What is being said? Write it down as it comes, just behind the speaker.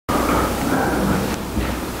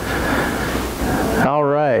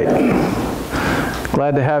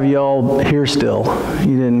glad to have you all here still.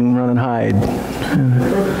 You didn't run and hide.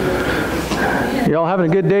 You all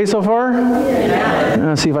having a good day so far? Yeah.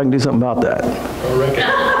 Let's see if I can do something about that.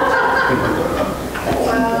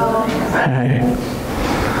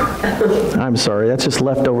 I'm sorry, that's just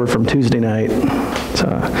leftover from Tuesday night. So,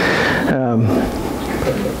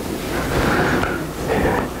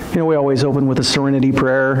 we always open with a serenity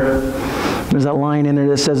prayer. There's that line in there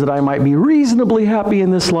that says that I might be reasonably happy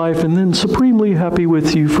in this life and then supremely happy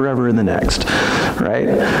with you forever in the next, right?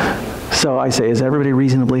 So I say, is everybody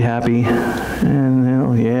reasonably happy?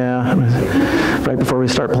 And, yeah. Right before we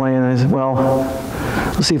start playing, I said, well,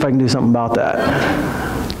 let's see if I can do something about that.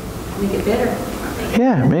 Make it better.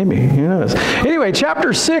 Yeah, maybe. Who knows? Anyway,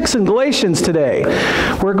 chapter 6 in Galatians today.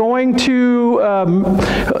 We're going to,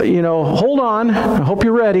 hold on. I hope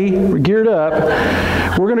you're ready. We're geared up.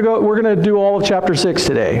 We're going to do all of chapter 6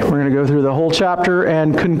 today. We're going to go through the whole chapter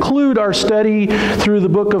and conclude our study through the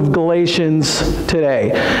book of Galatians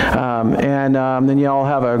today. Then you all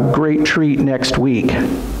have a great treat next week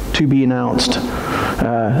to be announced.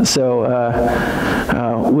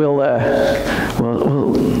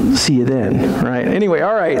 We'll see you then, right? Anyway,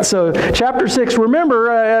 all right, so chapter 6, remember,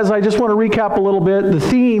 as I just want to recap a little bit, the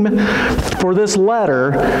theme for this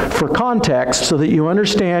letter, for context, so that you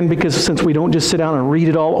understand, because since we don't just sit down and read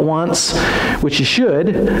it all at once, which you should,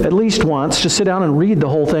 at least once, just sit down and read the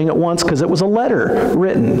whole thing at once, because it was a letter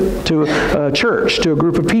written to a church, to a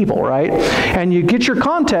group of people, right? And you get your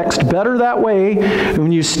context better that way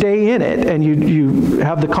when you stay in it, and you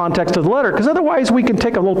have the context of the letter, because otherwise we can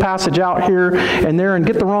take a little passage out here and there and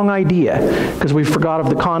get the wrong idea because we forgot of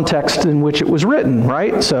the context in which it was written,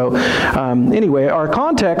 right? So anyway, our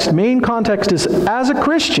main context is, as a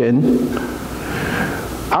Christian,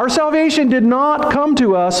 our salvation did not come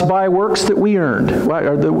to us by works that we earned,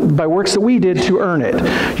 by works that we did to earn it.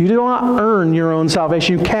 You do not earn your own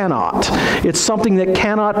salvation. You cannot. It's something that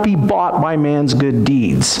cannot be bought by man's good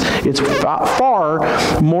deeds. It's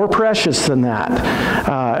far more precious than that.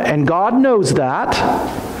 And God knows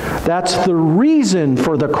that. That's the reason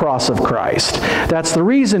for the cross of Christ. That's the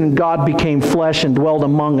reason God became flesh and dwelled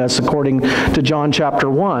among us, according to John chapter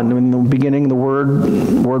 1. In the beginning, the Word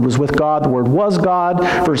was with God, the Word was God.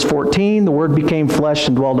 Verse 14, the Word became flesh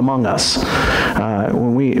and dwelled among us.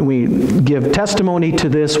 When we give testimony to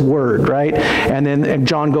this Word, right? And then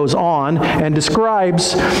John goes on and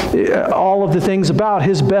describes all of the things about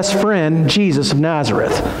his best friend, Jesus of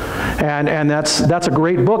Nazareth. And that's a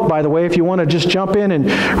great book, by the way. If you want to just jump in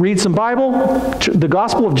and read some Bible, the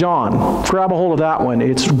Gospel of John, grab a hold of that one.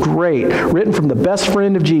 It's great. Written from the best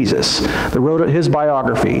friend of Jesus that wrote his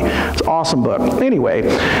biography. It's an awesome book. Anyway,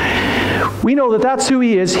 we know that that's who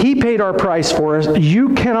he is. He paid our price for us. You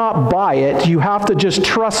cannot buy it. You have to just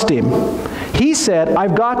trust him. He said,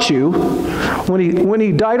 I've got you. When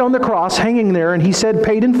he died on the cross, hanging there, and he said,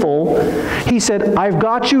 paid in full, he said, I've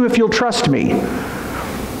got you if you'll trust me.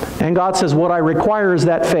 And God says, what I require is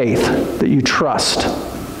that faith, that you trust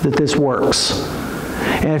that this works.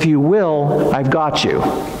 And if you will, I've got you.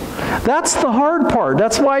 That's the hard part.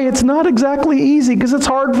 That's why it's not exactly easy, because it's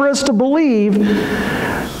hard for us to believe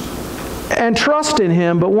and trust in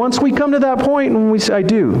him. But once we come to that point, and we say, I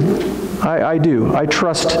do. I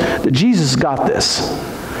trust that Jesus got this.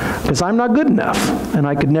 Because I'm not good enough, and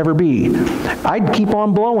I could never be. I'd keep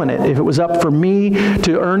on blowing it. If it was up for me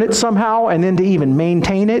to earn it somehow, and then to even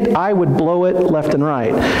maintain it, I would blow it left and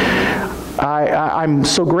right. I'm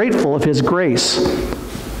so grateful of his grace.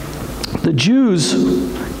 The Jews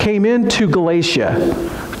came into Galatia,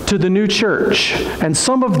 to the new church, and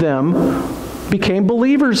some of them became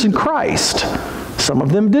believers in Christ. Some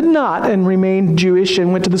of them did not and remained Jewish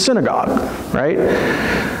and went to the synagogue, right?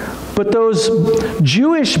 But those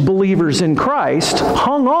Jewish believers in Christ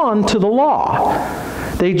hung on to the law.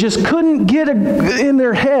 They just couldn't get in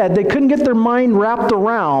their head, they couldn't get their mind wrapped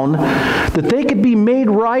around that they could be made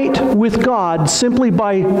right with God simply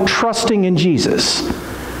by trusting in Jesus.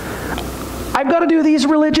 I've got to do these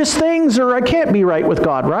religious things or I can't be right with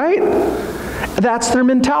God, right? That's their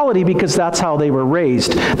mentality because that's how they were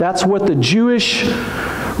raised. That's what the Jewish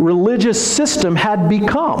religious system had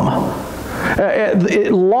become.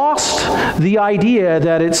 It lost the idea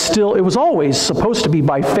that it was always supposed to be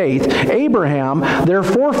by faith. Abraham, their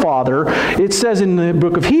forefather, it says in the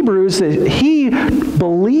book of Hebrews that he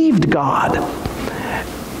believed God,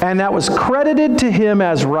 and that was credited to him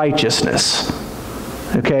as righteousness.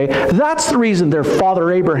 Okay, that's the reason their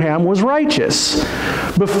father Abraham was righteous.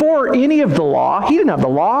 Before any of the law, he didn't have the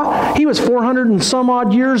law. He was 400 and some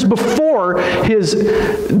odd years before his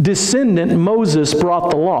descendant Moses brought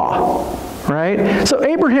the law. right? So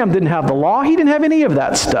Abraham didn't have the law. He didn't have any of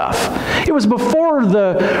that stuff. It was before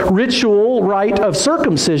the ritual rite of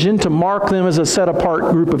circumcision to mark them as a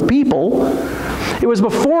set-apart group of people. It was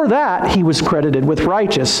before that he was credited with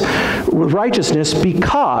righteousness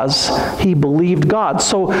because he believed God.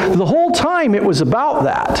 So the whole time it was about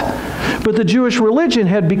that. But the Jewish religion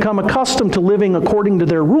had become accustomed to living according to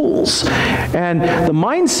their rules. And the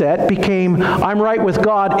mindset became, I'm right with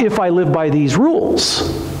God if I live by these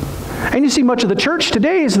rules. And you see much of the church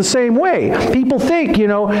today is the same way. People think,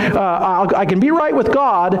 I can be right with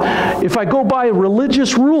God if I go by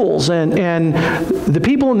religious rules. And the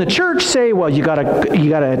people in the church say, well, you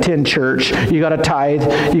gotta attend church, you gotta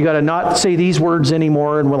tithe, you gotta not say these words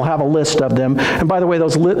anymore, and we'll have a list of them. And by the way,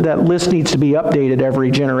 that list needs to be updated every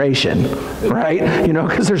generation, right?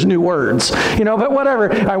 Because there's new words. But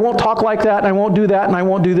whatever. I won't talk like that, and I won't do that, and I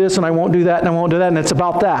won't do this, and I won't do that, and I won't do that, and it's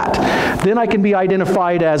about that. Then I can be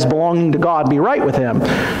identified as belonging to God, be right with Him.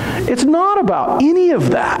 It's not about any of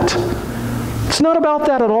that. It's not about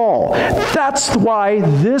that at all. That's why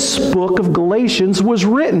this book of Galatians was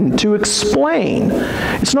written, to explain.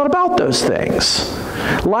 It's not about those things.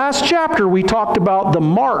 Last chapter we talked about the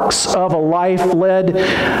marks of a life led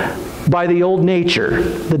by the old nature,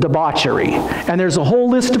 the debauchery. And there's a whole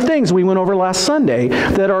list of things we went over last Sunday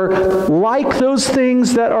that are like those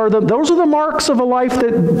things that are those are the marks of a life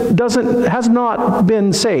that has not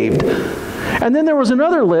been saved. And then there was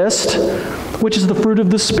another list, which is the fruit of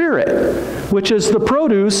the Spirit, which is the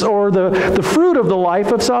produce or the fruit of the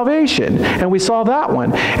life of salvation. And we saw that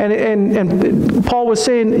one. And Paul was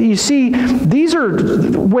saying, you see, these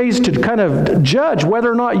are ways to kind of judge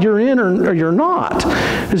whether or not you're in or you're not.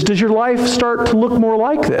 Does your life start to look more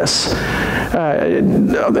like this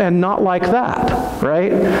and not like that,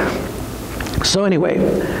 right? So anyway,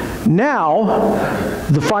 now,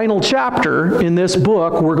 the final chapter in this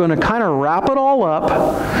book, we're going to kind of wrap it all up.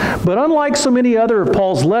 But unlike so many other of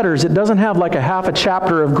Paul's letters, it doesn't have like a half a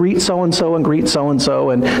chapter of greet so-and-so and greet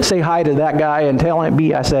so-and-so and say hi to that guy and tell Aunt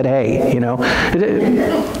B I said hey,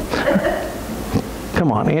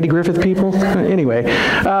 Come on, Andy Griffith people? Anyway,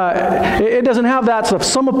 it doesn't have that stuff.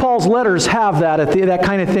 Some of Paul's letters have that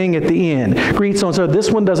kind of thing at the end. Greet so-and-so. This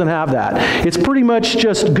one doesn't have that. It's pretty much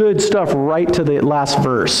just good stuff right to the last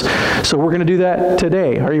verse. So we're going to do that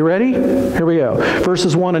today. Are you ready? Here we go.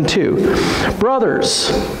 Verses 1 and 2. Brothers,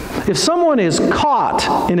 if someone is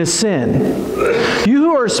caught in a sin, you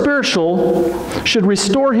who are spiritual should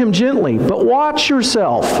restore him gently, but watch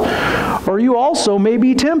yourself, or you also may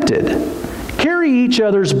be tempted. Carry each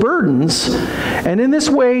other's burdens, and in this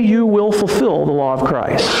way you will fulfill the law of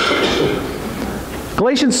Christ.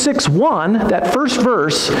 Galatians 6:1, that first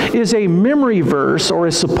verse, is a memory verse or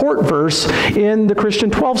a support verse in the Christian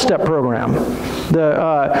 12-step program.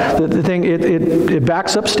 The thing, it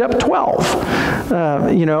backs up step 12.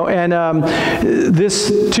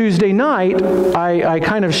 This Tuesday night, I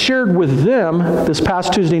kind of shared with them, this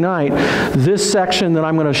past Tuesday night, this section that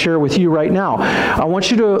I'm going to share with you right now. I want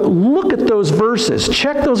you to look at those verses.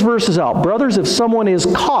 Check those verses out. Brothers, if someone is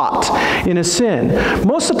caught in a sin.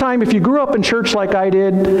 Most of the time, if you grew up in church like I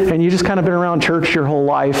did, and you just kind of been around church your whole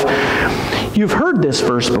life, you've heard this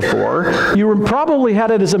verse before. You probably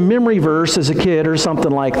had it as a memory verse as a kid or something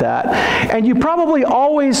like that. And you probably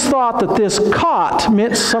always thought that this caught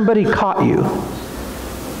meant somebody caught you.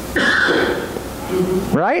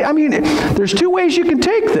 Right? I mean, there's two ways you can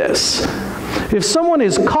take this. If someone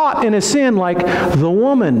is caught in a sin like the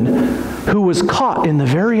woman who was caught in the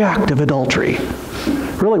very act of adultery.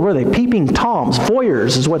 Really, were they peeping toms?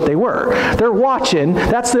 Voyeurs is what they were. They're watching.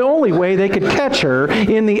 That's the only way they could catch her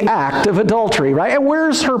in the act of adultery, right? And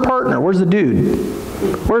where's her partner? Where's the dude?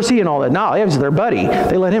 Where's he in all that? No, it was their buddy.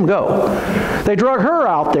 They let him go. They drug her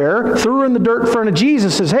out there, threw her in the dirt in front of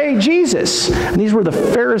Jesus, says, hey, Jesus. And these were the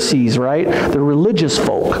Pharisees, right? The religious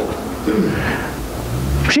folk.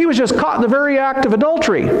 She was just caught in the very act of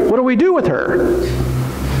adultery. What do we do with her?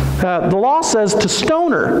 The law says to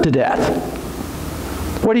stone her to death.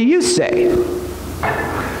 What do you say?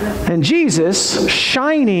 And Jesus,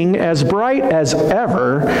 shining as bright as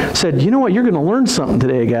ever, said, you know what, you're going to learn something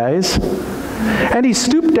today, guys. And he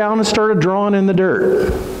stooped down and started drawing in the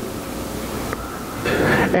dirt.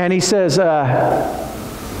 And he says,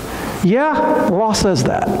 yeah, the law says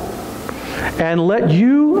that. And let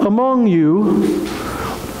you among you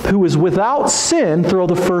who is without sin throw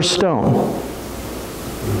the first stone.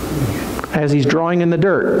 As he's drawing in the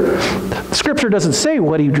dirt. Scripture doesn't say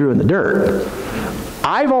what he drew in the dirt.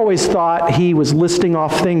 I've always thought he was listing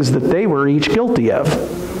off things that they were each guilty of.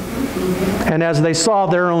 And as they saw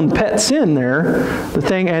their own pet sin there,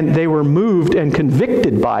 and they were moved and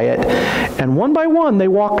convicted by it, and one by one they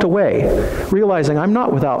walked away, realizing, I'm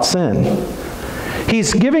not without sin.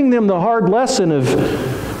 He's giving them the hard lesson of,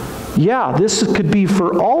 yeah, this could be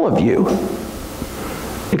for all of you,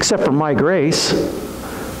 except for my grace.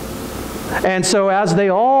 And so as they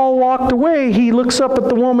all walked away, he looks up at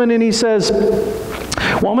the woman and he says,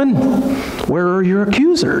 woman, where are your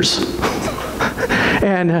accusers?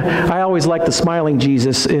 And I always like the smiling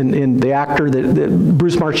Jesus in the actor that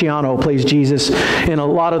Bruce Marciano plays Jesus in a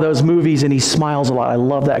lot of those movies, and he smiles a lot. I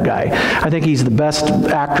love that guy. I think he's the best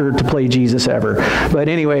actor to play Jesus ever. But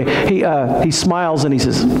anyway, he smiles and he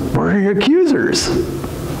says, where are your accusers?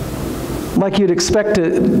 Like you'd expect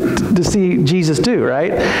to see Jesus do,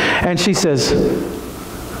 right? And she says,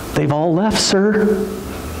 they've all left, sir.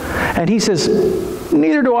 And he says,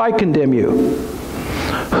 neither do I condemn you.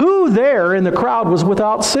 Who there in the crowd was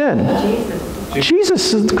without sin?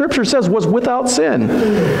 Jesus, the Scripture says, was without sin.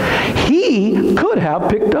 He could have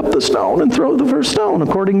picked up the stone and thrown the first stone,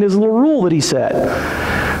 according to his little rule that he set.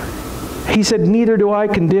 He said, neither do I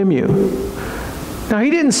condemn you. Now, he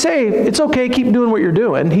didn't say, it's okay, keep doing what you're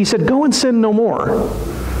doing. He said, go and sin no more.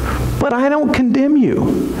 But I don't condemn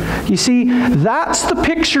you. You see, that's the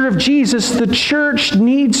picture of Jesus the church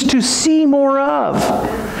needs to see more of.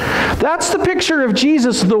 That's the picture of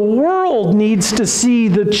Jesus the world needs to see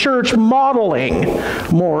the church modeling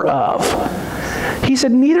more of. He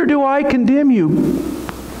said, neither do I condemn you.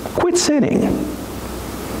 Quit sinning.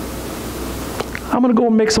 I'm going to go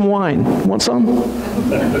and make some wine. Want some?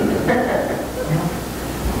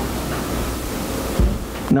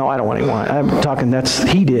 No, I don't want any wine. I'm talking,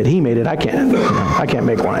 he did. He made it. I can't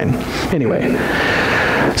make wine. Anyway.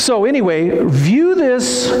 So anyway, view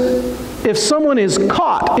this, if someone is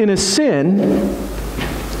caught in a sin,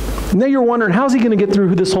 now you're wondering, how's he going to get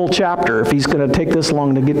through this whole chapter if he's going to take this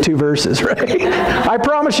long to get 2 verses, right? I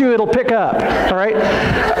promise you it'll pick up, all right?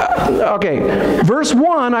 Okay, verse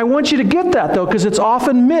 1, I want you to get that, though, because it's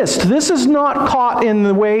often missed. This is not caught in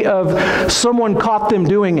the way of someone caught them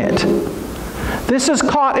doing it. This is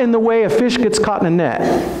caught in the way a fish gets caught in a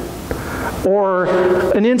net, or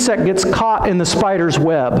an insect gets caught in the spider's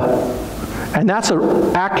web. And that's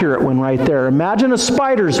an accurate one right there. Imagine a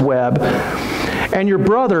spider's web, and your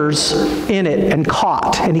brother's in it and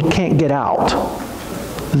caught, and he can't get out.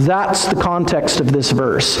 That's the context of this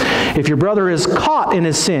verse. If your brother is caught in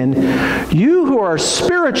his sin, you who are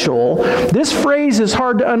spiritual, this phrase is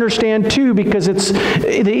hard to understand too, because it's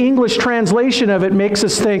the English translation of it makes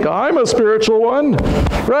us think, I'm a spiritual one,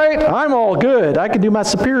 right? I'm all good. I can do my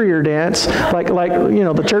superior dance, like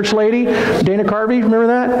the church lady, Dana Carvey, remember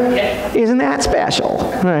that? Yeah. Isn't that special?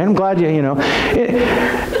 All right, I'm glad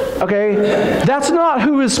okay, that's not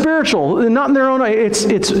who is spiritual. Not in their own way.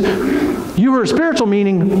 It's you who are spiritual,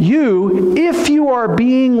 meaning you, if you are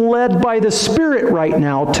being led by the Spirit right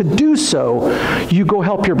now to do so, you go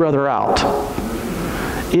help your brother out.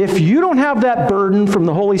 If you don't have that burden from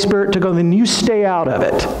the Holy Spirit to go, then you stay out of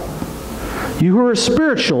it. You who are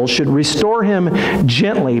spiritual should restore him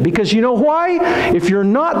gently. Because you know why? If you're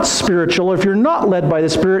not spiritual, if you're not led by the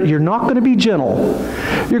Spirit, you're not going to be gentle.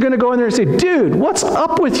 You're going to go in there and say, dude, what's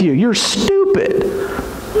up with you? You're stupid.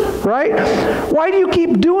 Right? Why do you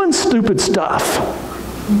keep doing stupid stuff?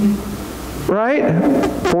 Right?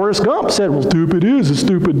 Forrest Gump said, well, stupid is as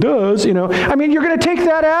stupid does. I mean, you're going to take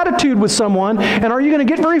that attitude with someone, and are you going to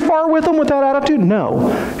get very far with them with that attitude? No,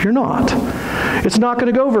 you're not. It's not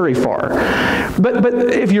going to go very far. But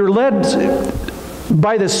if you're led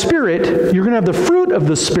by the Spirit, you're going to have the fruit of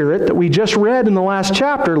the Spirit that we just read in the last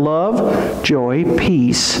chapter: love, joy,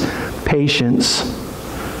 peace, patience,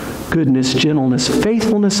 goodness, gentleness,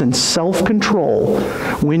 faithfulness, and self-control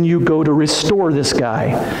when you go to restore this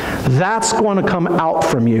guy. That's going to come out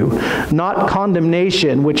from you, not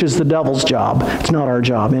condemnation, which is the devil's job. It's not our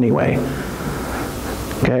job anyway.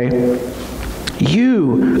 Okay?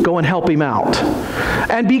 You go and help him out.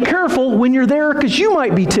 And be careful when you're there, because you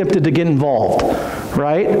might be tempted to get involved,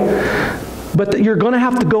 right? But you're going to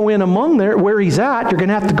have to go in among there where he's at. You're going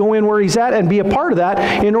to have to go in where he's at and be a part of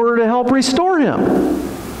that in order to help restore him.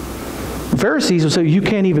 The Pharisees will say, you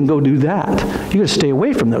can't even go do that. You got to stay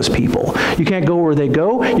away from those people. You can't go where they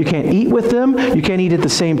go. You can't eat with them. You can't eat at the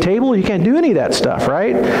same table. You can't do any of that stuff,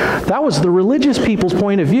 right? That was the religious people's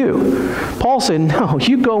point of view. Paul said, no,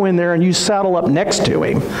 you go in there and you saddle up next to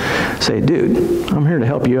him. Say, dude, I'm here to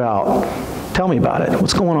help you out. Tell me about it.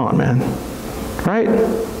 What's going on, man? Right?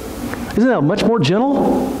 Isn't that much more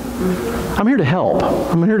gentle? I'm here to help.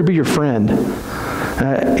 I'm here to be your friend.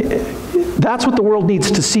 That's what the world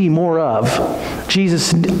needs to see more of.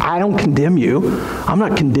 Jesus, I don't condemn you. I'm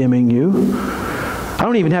not condemning you. I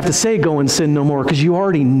don't even have to say go and sin no more, because you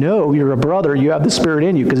already know you're a brother. You have the Spirit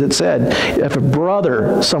in you, because it said if a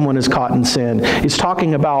brother, someone is caught in sin. It's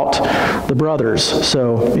talking about the brothers.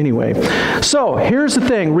 So anyway. So here's the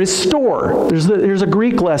thing. Restore. There's a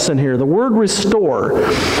Greek lesson here. The word restore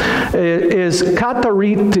is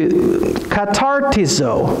katartizo.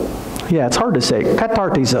 Yeah, it's hard to say.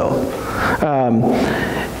 Katartizo.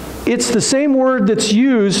 It's the same word that's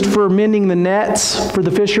used for mending the nets for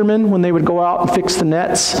the fishermen when they would go out and fix the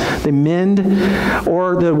nets. They mend.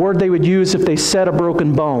 Or the word they would use if they set a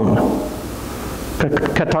broken bone.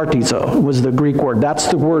 Katartizo was the Greek word. That's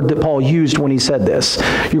the word that Paul used when he said this.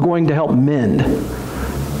 You're going to help mend.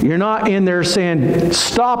 You're not in there saying,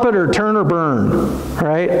 stop it or turn or burn,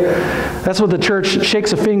 right? That's what the church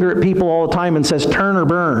shakes a finger at people all the time and says, turn or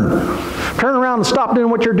burn. Turn around and stop doing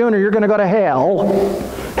what you're doing or you're going to go to hell.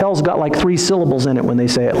 Hell's got like 3 syllables in it when they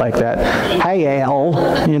say it like that. Hey,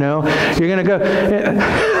 hell, you know. You're going to go.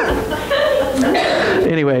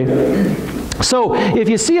 Anyway. So, if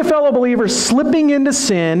you see a fellow believer slipping into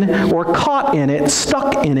sin or caught in it,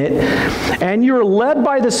 stuck in it, and you're led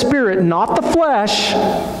by the Spirit, not the flesh,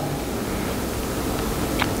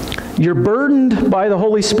 you're burdened by the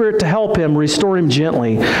Holy Spirit to help him, restore him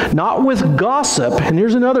gently, not with gossip. And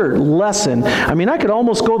here's another lesson. I mean, I could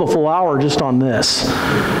almost go the full hour just on this,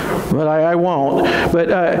 but I won't.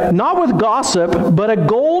 But not with gossip, but a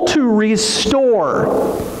goal to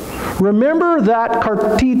restore. Remember that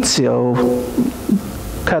katartizo.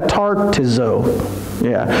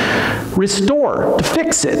 Yeah. Restore, to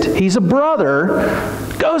fix it. He's a brother,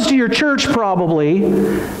 goes to your church probably,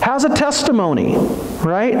 has a testimony,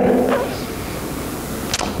 right?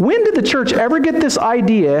 When did the church ever get this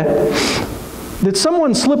idea that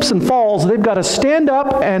someone slips and falls, they've got to stand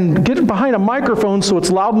up and get behind a microphone so it's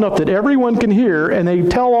loud enough that everyone can hear, and they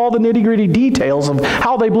tell all the nitty-gritty details of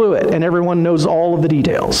how they blew it, and everyone knows all of the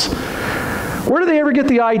details? Where did they ever get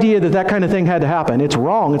the idea that that kind of thing had to happen? It's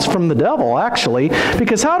wrong. It's from the devil, actually,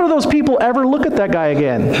 because how do those people ever look at that guy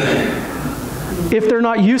again if they're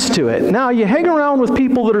not used to it? Now, you hang around with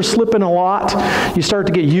people that are slipping a lot, you start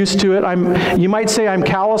to get used to it. You might say I'm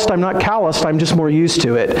calloused. I'm not calloused. I'm just more used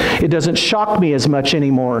to it. It doesn't shock me as much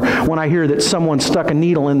anymore when I hear that someone stuck a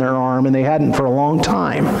needle in their arm and they hadn't for a long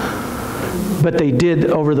time. But they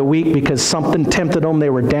did over the week because something tempted them.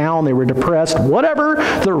 They were down. They were depressed. Whatever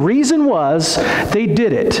the reason was, they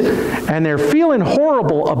did it. And they're feeling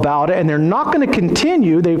horrible about it, and they're not going to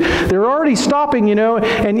continue. They're already stopping, you know,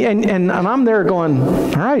 and I'm there going,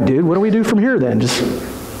 all right, dude, what do we do from here then? Just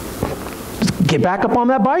get back up on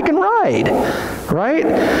that bike and ride, right?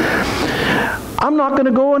 I'm not going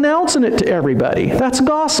to go announcing it to everybody. That's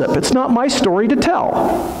gossip. It's not my story to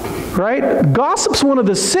tell. Right? Gossip's one of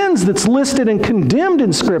the sins that's listed and condemned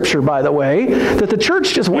in Scripture, by the way, that the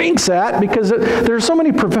church just winks at because there are so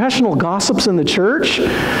many professional gossips in the church.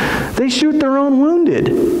 They shoot their own wounded.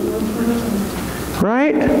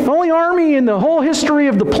 Right? The only army in the whole history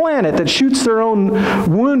of the planet that shoots their own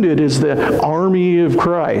wounded is the army of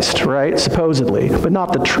Christ, right? Supposedly. But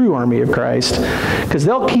not the true army of Christ. Because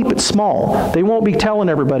they'll keep it small. They won't be telling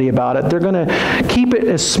everybody about it. They're going to keep it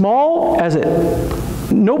as small as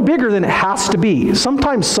no bigger than it has to be.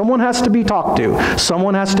 Sometimes someone has to be talked to.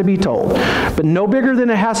 Someone has to be told. But no bigger than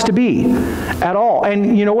it has to be at all.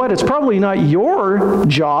 And you know what? It's probably not your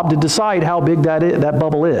job to decide how big that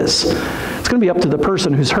bubble is. It's going to be up to the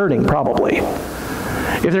person who's hurting, probably.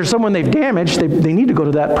 If there's someone they've damaged, they need to go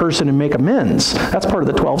to that person and make amends. That's part of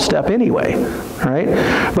the 12-step anyway, right?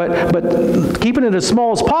 But keeping it as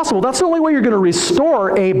small as possible, that's the only way you're going to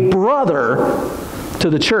restore a brother to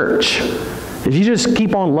the church. If you just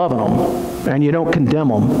keep on loving them and you don't condemn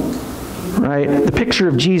them, right? The picture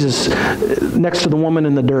of Jesus next to the woman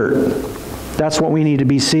in the dirt. That's what we need to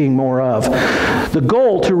be seeing more of. The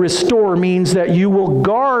goal to restore means that you will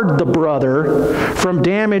guard the brother from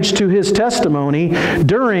damage to his testimony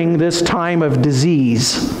during this time of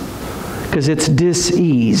disease. Because it's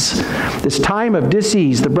dis-ease. This time of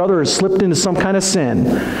dis-ease, the brother has slipped into some kind of sin.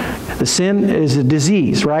 The sin is a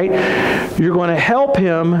disease, right? You're going to help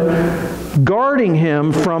him, guarding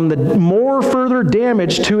him from the more further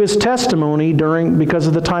damage to his testimony because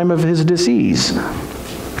of the time of his disease.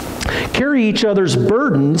 Carry each other's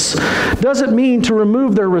burdens doesn't mean to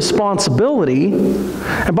remove their responsibility.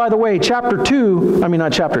 And by the way, verse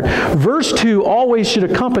 2 always should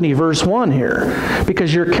accompany verse 1 here,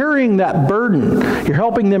 because you're carrying that burden. You're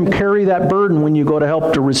helping them carry that burden when you go to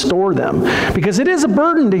help to restore them. Because it is a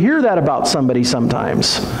burden to hear that about somebody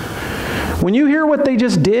sometimes. When you hear what they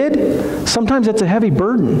just did, sometimes it's a heavy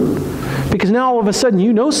burden. Because now all of a sudden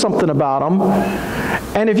you know something about them.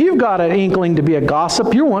 And if you've got an inkling to be a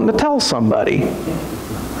gossip, you're wanting to tell somebody.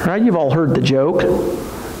 Right? You've all heard the joke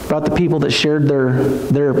about the people that shared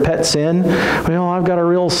their pet sin. Well, I've got a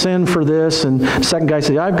real sin for this. And the second guy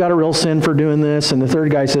says, I've got a real sin for doing this. And the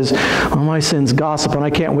third guy says, oh, my sin's gossip, and I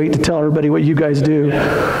can't wait to tell everybody what you guys do.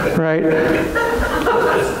 Right?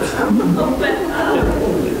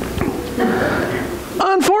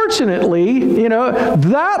 Unfortunately,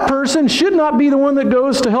 that person should not be the one that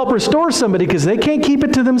goes to help restore somebody because they can't keep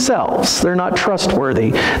it to themselves. They're not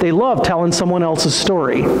trustworthy. They love telling someone else's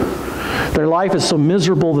story. Their life is so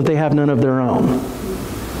miserable that they have none of their own.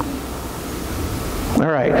 All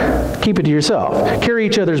right, keep it to yourself. Carry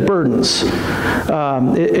each other's burdens.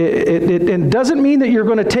 It doesn't mean that you're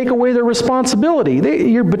going to take away their responsibility,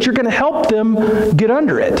 but you're going to help them get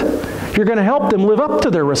under it. You're going to help them live up to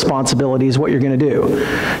their responsibility is what you're going to do.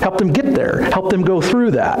 Help them get there. Help them go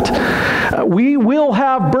through that. We will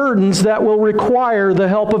have burdens that will require the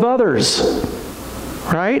help of others.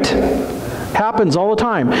 Right? Happens all the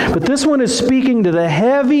time. But this one is speaking to the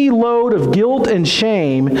heavy load of guilt and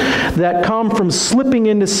shame that come from slipping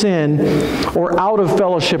into sin or out of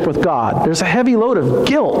fellowship with God. There's a heavy load of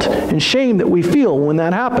guilt and shame that we feel when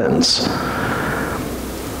that happens.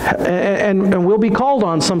 And we'll be called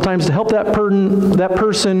on sometimes to help that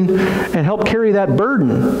person and help carry that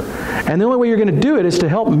burden. And the only way you're going to do it is to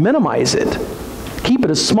help minimize it. Keep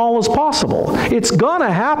it as small as possible. It's going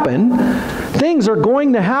to happen. Things are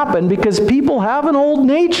going to happen because people have an old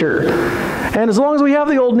nature. And as long as we have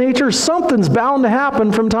the old nature, something's bound to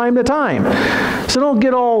happen from time to time. So don't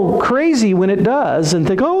get all crazy when it does and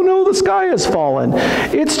think, oh no, the sky has fallen.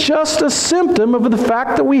 It's just a symptom of the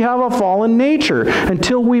fact that we have a fallen nature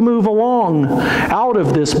until we move along out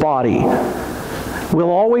of this body. We'll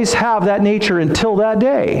always have that nature until that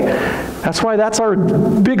day. That's why that's our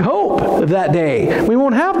big hope of that day. We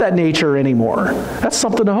won't have that nature anymore. That's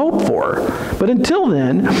something to hope for. But until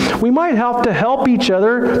then, we might have to help each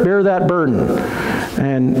other bear that burden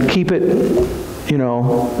and keep it,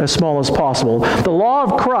 as small as possible. The law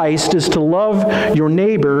of Christ is to love your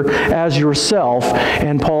neighbor as yourself.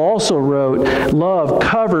 And Paul also wrote, love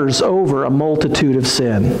covers over a multitude of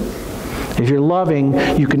sin. If you're loving,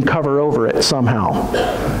 you can cover over it somehow.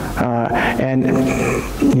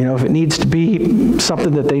 If it needs to be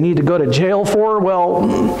something that they need to go to jail for,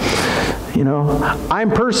 well,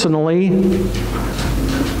 I'm personally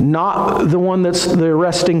not the one that's the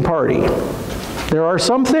arresting party. There are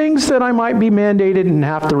some things that I might be mandated and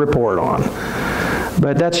have to report on.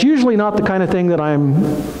 But that's usually not the kind of thing that I'm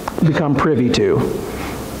become privy to.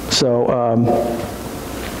 So,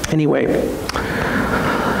 anyway.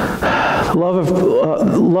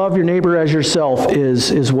 Love your neighbor as yourself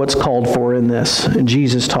is what's called for in this. And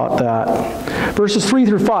Jesus taught that. Verses 3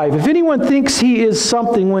 through 5. If anyone thinks he is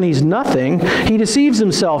something when he's nothing, he deceives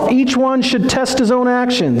himself. Each one should test his own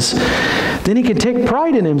actions. Then he can take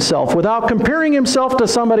pride in himself without comparing himself to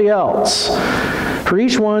somebody else. For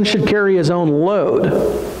each one should carry his own load.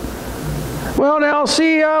 Well, now,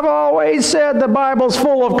 see, I've always said the Bible's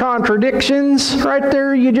full of contradictions. Right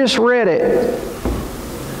there, you just read it.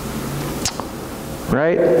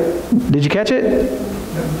 Right? Did you catch it?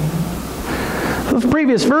 The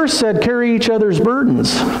previous verse said, carry each other's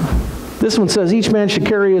burdens. This one says, each man should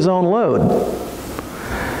carry his own load.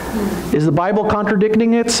 Is the Bible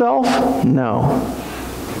contradicting itself? No.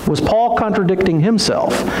 Was Paul contradicting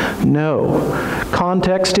himself? No.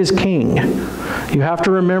 Context is king. You have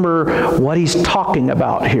to remember what he's talking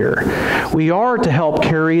about here. We are to help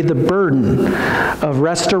carry the burden of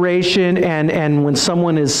restoration, and when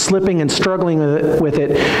someone is slipping and struggling with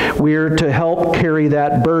it, we're to help carry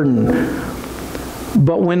that burden.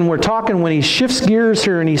 But when he shifts gears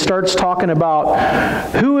here and he starts talking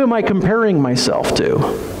about who am I comparing myself to,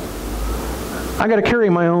 I got to carry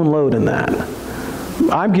my own load in that.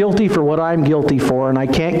 I'm guilty for what I'm guilty for, and I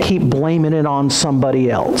can't keep blaming it on somebody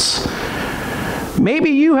else. Maybe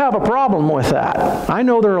you have a problem with that. I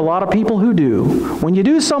know there are a lot of people who do. When you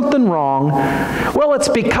do something wrong, well, it's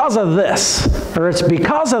because of this, or it's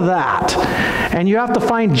because of that. And you have to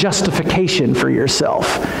find justification for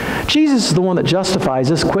yourself. Jesus is the one that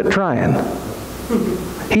justifies us. Quit trying.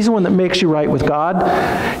 He's the one that makes you right with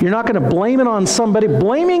God. You're not going to blame it on somebody.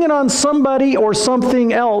 Blaming it on somebody or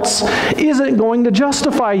something else isn't going to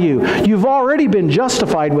justify you. You've already been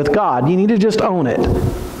justified with God. You need to just own it.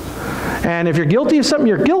 And if you're guilty of something,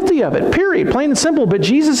 you're guilty of it, period, plain and simple. But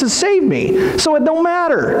Jesus has saved me, so it don't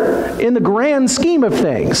matter in the grand scheme of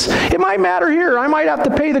things. It might matter here. I might have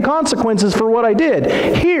to pay the consequences for what I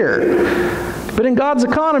did here. But in God's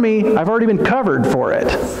economy, I've already been covered for it.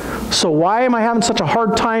 So why am I having such a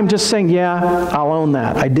hard time just saying, yeah, I'll own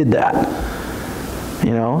that. I did that.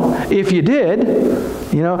 If you did,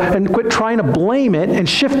 and quit trying to blame it and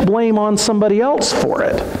shift blame on somebody else for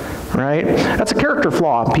it, right? That's a character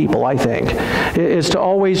flaw in people, I think, is to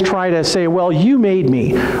always try to say, well, you made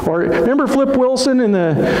me. Or remember Flip Wilson in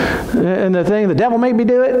the thing, the devil made me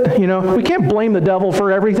do it? We can't blame the devil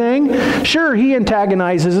for everything. Sure, he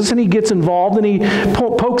antagonizes us and he gets involved and he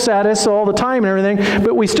pokes at us all the time and everything,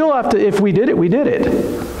 but we still have to, if we did it, we did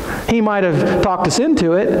it. He might have talked us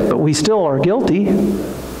into it, but we still are guilty,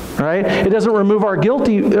 right? It doesn't remove our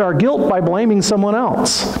guilt by blaming someone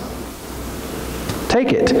else.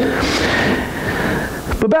 Take it.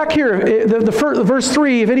 But back here, the verse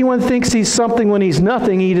 3, if anyone thinks he's something when he's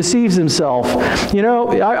nothing, he deceives himself.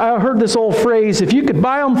 I heard this old phrase, if you could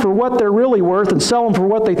buy them for what they're really worth and sell them for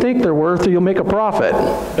what they think they're worth, you'll make a profit.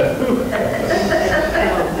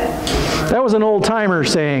 That was an old-timer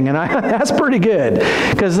saying, and that's pretty good.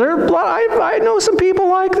 Because I know some people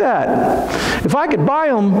like that. If I could buy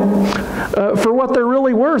them for what they're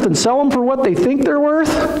really worth and sell them for what they think they're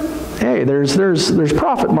worth, hey, there's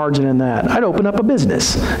profit margin in that. I'd open up a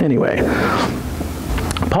business. Anyway,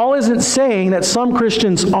 Paul isn't saying that some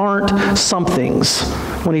Christians aren't somethings.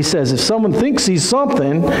 When he says, if someone thinks he's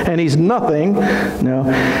something and he's nothing, no,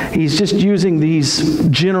 he's just using these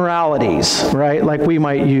generalities, right? Like we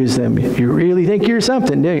might use them. You really think you're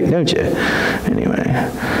something, don't you? Anyway,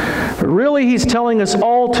 but really he's telling us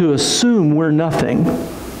all to assume we're nothing.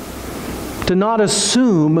 To not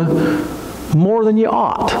assume more than you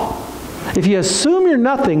ought. If you assume you're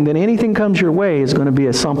nothing, then anything comes your way is going to be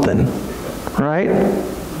a something, right?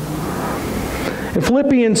 In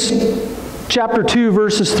Philippians chapter 2,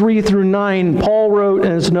 verses 3 through 9, Paul wrote,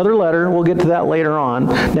 and it's another letter, we'll get to that later on,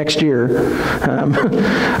 next year.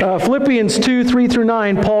 Philippians 2, 3 through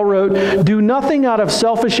 9, Paul wrote, do nothing out of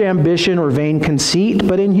selfish ambition or vain conceit,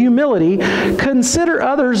 but in humility consider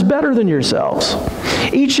others better than yourselves.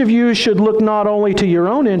 Each of you should look not only to your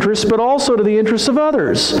own interests, but also to the interests of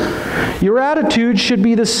others. Your attitude should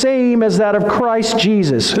be the same as that of Christ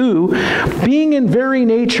Jesus, who, being in very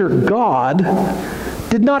nature God,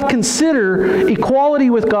 did not consider equality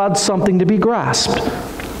with God something to be grasped,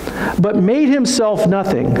 but made himself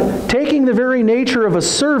nothing, taking the very nature of a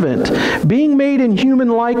servant, being made in human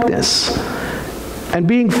likeness, and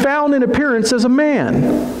being found in appearance as a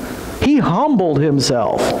man. He humbled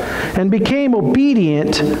himself and became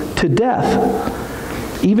obedient to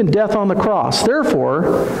death, even death on the cross.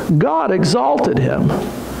 Therefore, God exalted him.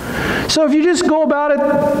 So if you just go about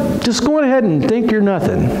it, just going ahead and think you're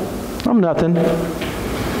nothing. I'm nothing.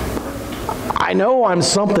 I know I'm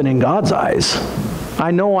something in God's eyes.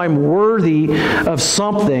 I know I'm worthy of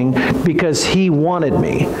something because He wanted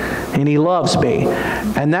me and He loves me.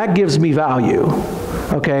 And that gives me value.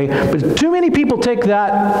 Okay? But too many people take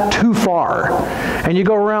that too far. And you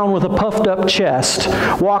go around with a puffed up chest,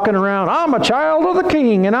 walking around, I'm a child of the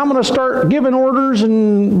King, and I'm going to start giving orders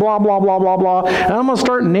and blah, blah, blah, blah, blah. And I'm going to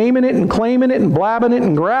start naming it and claiming it and blabbing it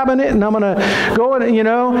and grabbing it, and I'm going to go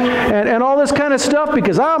and, and all this kind of stuff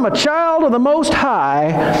because I'm a child of the Most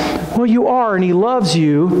High. Well, you are, and He loves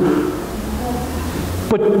you.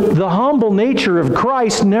 But the humble nature of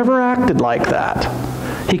Christ never acted like that.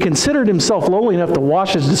 He considered Himself lowly enough to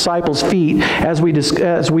wash His disciples' feet, as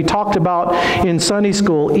we talked about in Sunday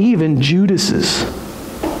school, even Judas's.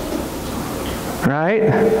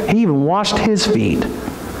 Right? He even washed his feet.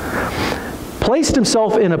 Placed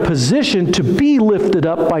Himself in a position to be lifted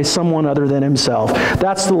up by someone other than Himself.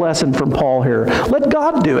 That's the lesson from Paul here. Let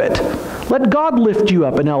God do it. Let God lift you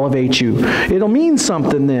up and elevate you. It'll mean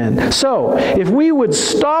something then. So, if we would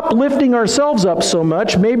stop lifting ourselves up so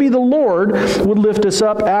much, maybe the Lord would lift us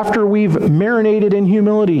up after we've marinated in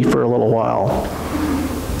humility for a little while.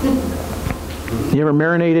 You ever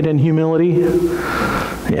marinated in humility?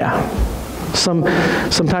 Yeah.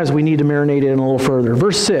 Sometimes we need to marinate it in a little further.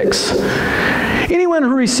 Verse 6. Anyone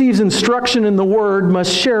who receives instruction in the Word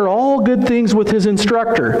must share all good things with his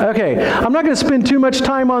instructor. Okay, I'm not going to spend too much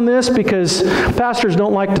time on this because pastors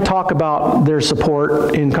don't like to talk about their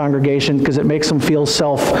support in congregation because it makes them feel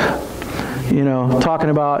talking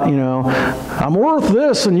about, I'm worth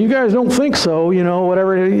this and you guys don't think so,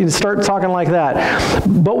 whatever, you start talking like that.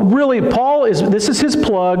 But really, this is his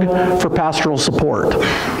plug for pastoral support,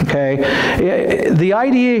 okay? The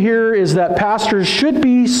idea here is that pastors should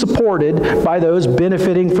be supported by those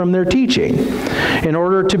benefiting from their teaching in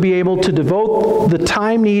order to be able to devote the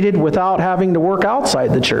time needed without having to work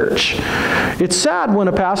outside the church. It's sad when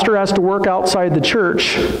a pastor has to work outside the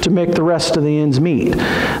church to make the rest of the ends meet.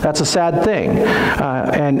 That's a sad thing. thing.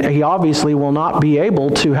 And he obviously will not be able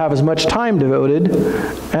to have as much time devoted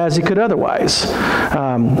as he could otherwise.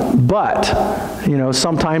 But,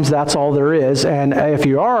 sometimes that's all there is. And if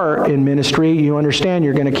you are in ministry, you understand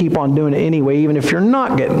you're going to keep on doing it anyway, even if you're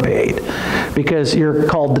not getting paid, because you're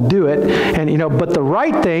called to do it. And, but the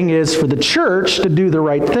right thing is for the church to do the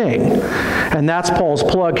right thing. And that's Paul's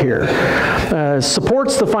plug here.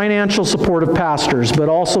 Supports the financial support of pastors, but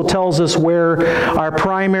also tells us where our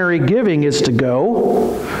primary giving is to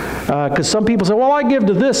go. Because some people say, well, I give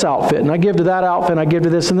to this outfit, and I give to that outfit, and I give to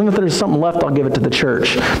this, and then if there's something left, I'll give it to the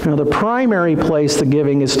church. The primary place the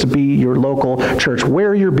giving is to be your local church,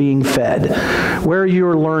 where you're being fed, where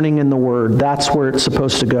you're learning in the Word. That's where it's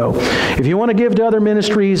supposed to go. If you want to give to other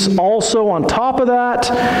ministries, also on top of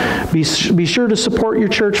that, be sure to support your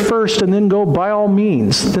church first, and then go by all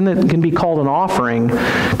means. Then it can be called an offering,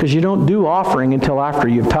 because you don't do offering until after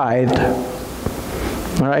you've tithed.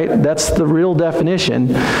 All right, that's the real definition.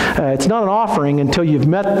 It's not an offering until you've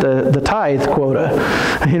met the tithe quota.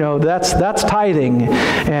 That's tithing,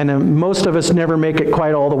 and most of us never make it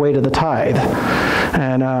quite all the way to the tithe.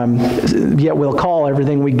 And yet we'll call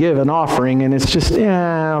everything we give an offering, and it's just,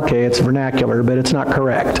 okay, it's vernacular, but it's not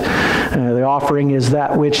correct. The offering is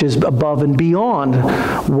that which is above and beyond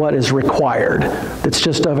what is required. It's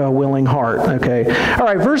just of a willing heart, okay? All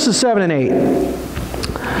right, verses 7 and 8.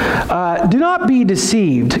 Do not be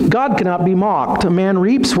deceived. God cannot be mocked. A man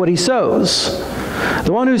reaps what he sows.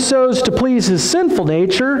 The one who sows to please his sinful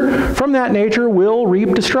nature, from that nature will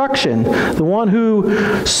reap destruction. The one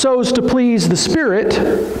who sows to please the Spirit,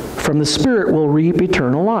 from the Spirit will reap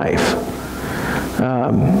eternal life.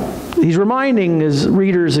 He's reminding his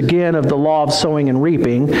readers again of the law of sowing and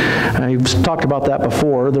reaping. He's talked about that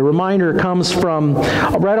before. The reminder comes from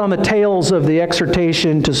right on the tails of the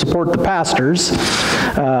exhortation to support the pastors.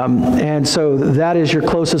 And so that is your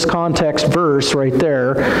closest context verse right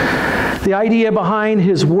there. The idea behind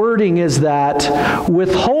his wording is that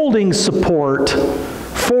withholding support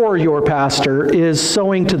for your pastor is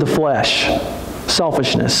sowing to the flesh.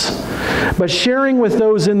 Selfishness. But sharing with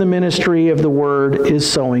those in the ministry of the Word is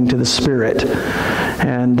sowing to the Spirit.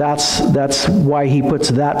 And that's why he puts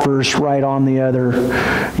that verse right on the other.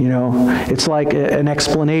 It's like an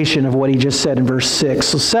explanation of what he just said in verse 6.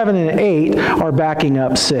 So 7 and 8 are backing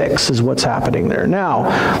up 6 is what's happening there.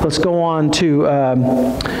 Now, let's go on to...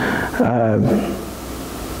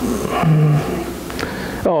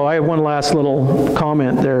 I have one last little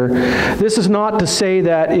comment there. This is not to say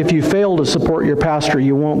that if you fail to support your pastor,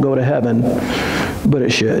 you won't go to heaven, but it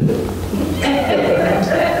should.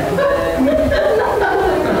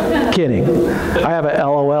 Kidding. I have a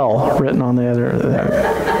LOL written on the other.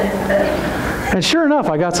 And sure enough,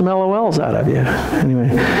 I got some LOLs out of you. Anyway.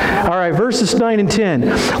 All right, verses 9 and 10.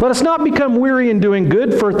 Let us not become weary in doing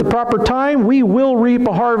good, for at the proper time we will reap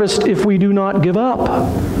a harvest if we do not give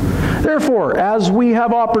up. Therefore, as we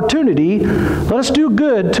have opportunity, let us do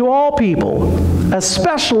good to all people,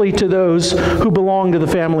 especially to those who belong to the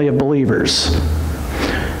family of believers.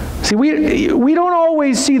 See, we don't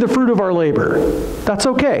always see the fruit of our labor. That's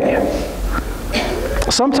okay.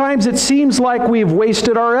 Sometimes it seems like we've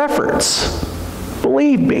wasted our efforts.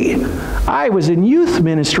 Believe me, I was in youth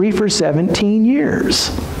ministry for 17 years.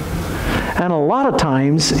 And a lot of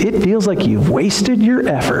times, it feels like you've wasted your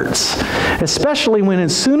efforts. Especially when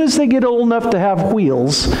as soon as they get old enough to have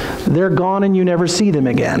wheels, they're gone and you never see them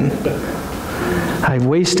again. I've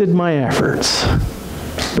wasted my efforts.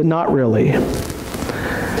 But not really.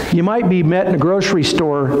 You might be met in a grocery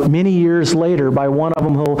store many years later by one of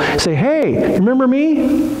them who'll say, hey, remember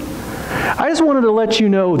me? I just wanted to let you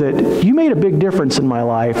know that you made a big difference in my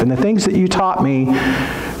life, and the things that you taught me,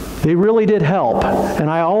 they really did help. And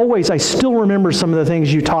I still remember some of the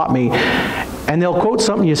things you taught me. And they'll quote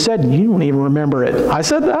something you said, and you don't even remember it. I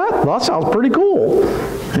said that? Well, that sounds pretty cool.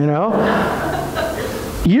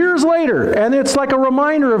 Years later, and it's like a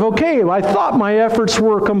reminder of, okay, I thought my efforts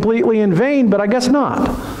were completely in vain, but I guess not.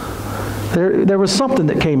 There was something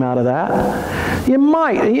that came out of that. You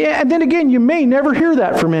might, and then again, you may never hear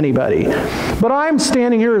that from anybody. But I'm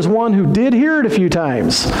standing here as one who did hear it a few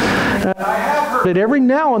times. I have heard it every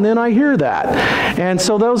now and then. I hear that. And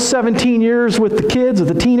so those 17 years with the kids,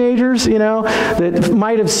 with the teenagers, that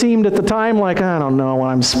might have seemed at the time like, I don't know,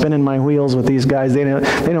 I'm spinning my wheels with these guys. They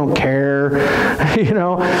don't care,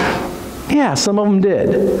 Yeah, some of them did.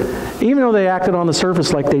 Even though they acted on the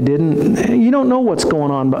surface like they didn't, you don't know what's going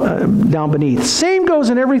on down beneath. Same goes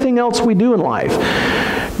in everything else we do in life.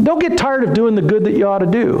 Don't get tired of doing the good that you ought to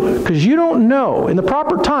do, because you don't know. In the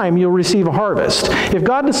proper time, you'll receive a harvest. If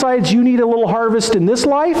God decides you need a little harvest in this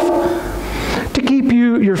life, to keep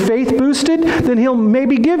your faith boosted, then he'll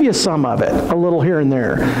maybe give you some of it, a little here and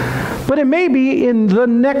there. But it may be in the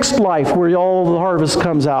next life where all the harvest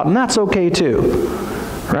comes out, and that's okay too.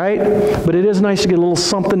 Right? But it is nice to get a little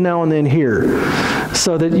something now and then here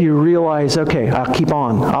so that you realize, okay, I'll keep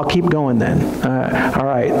on. I'll keep going then. All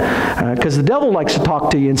right. Because the devil likes to talk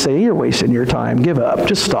to you and say, you're wasting your time. Give up.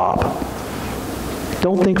 Just stop.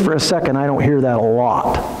 Don't think for a second I don't hear that a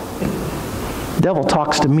lot. The devil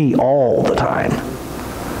talks to me all the time.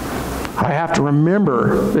 I have to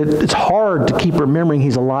remember. It's hard to keep remembering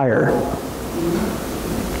he's a liar.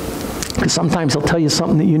 Because sometimes he'll tell you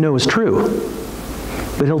something that you know is true.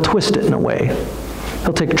 But he'll twist it in a way.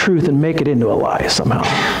 He'll take truth and make it into a lie somehow.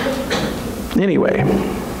 Anyway.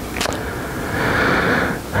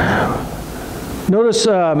 Notice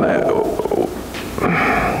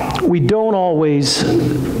we don't always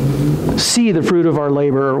see the fruit of our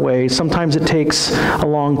labor our way. Sometimes it takes a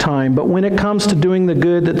long time. But when it comes to doing the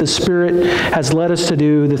good that the Spirit has led us to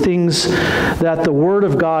do, the things that the Word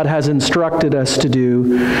of God has instructed us to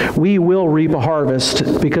do, we will reap a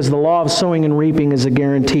harvest because the law of sowing and reaping is a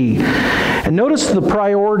guarantee. And notice the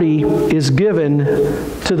priority is given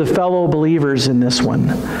to the fellow believers in this one.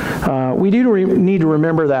 We do need to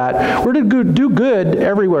remember that. We're to do good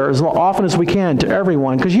everywhere as often as we can to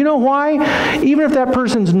everyone. Because you know why? Even if that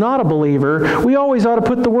person's not a believer, we always ought to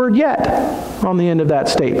put the word yet on the end of that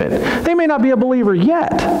statement. They may not be a believer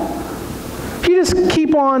yet. You just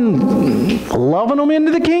keep on loving them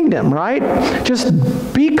into the kingdom, right? Just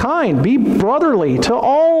be kind, be brotherly to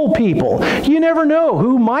all people. You never know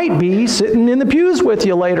who might be sitting in the pews with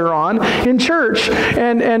you later on in church.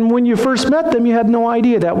 And when you first met them, you had no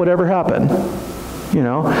idea that would ever happen. You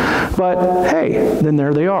know, but hey, then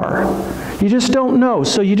there they are. You just don't know.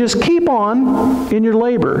 So you just keep on in your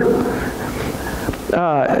labor.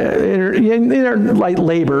 Light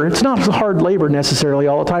labor. It's not hard labor necessarily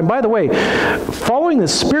all the time. By the way, following the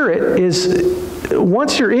Spirit is,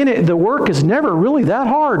 once you're in it, the work is never really that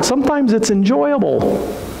hard. Sometimes it's enjoyable.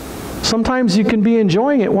 Sometimes you can be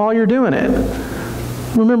enjoying it while you're doing it.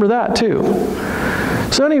 Remember that too.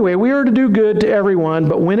 So anyway, we are to do good to everyone,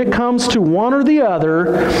 but when it comes to one or the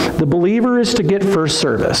other, the believer is to get first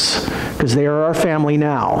service, because they are our family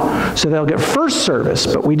now. So they'll get first service,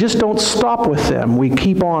 but we just don't stop with them. We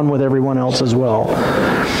keep on with everyone else as well.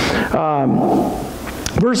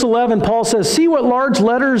 Verse 11, Paul says, "See what large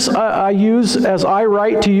letters I use as I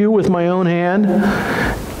write to you with my own hand."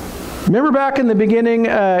 Remember back in the beginning,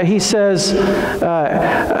 he says,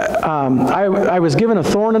 I was given a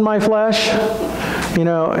thorn in my flesh. You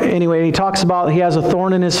know, anyway, he talks about he has a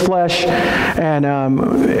thorn in his flesh,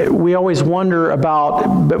 and we always wonder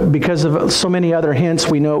about, but because of so many other hints,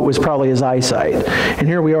 we know it was probably his eyesight. And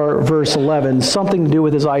here we are, verse 11, something to do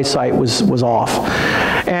with his eyesight was off.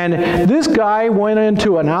 And this guy went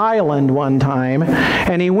into an island one time,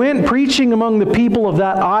 and he went preaching among the people of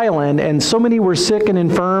that island, and so many were sick and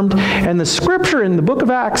infirmed. And the scripture in the book of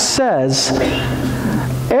Acts says,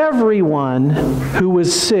 everyone who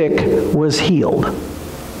was sick was healed.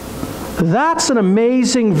 That's an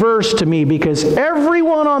amazing verse to me, because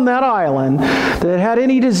everyone on that island that had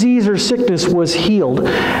any disease or sickness was healed,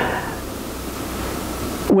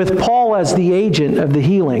 with Paul as the agent of the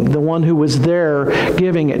healing, the one who was there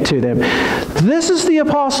giving it to them. This is the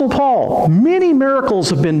Apostle Paul. Many miracles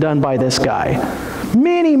have been done by this guy.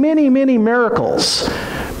 Many, many, many miracles.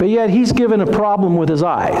 But yet he's given a problem with his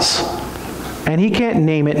eyes. And he can't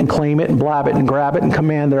name it and claim it and blab it and grab it and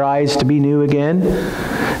command their eyes to be new again.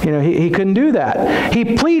 You know, he couldn't do that.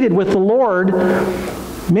 He pleaded with the Lord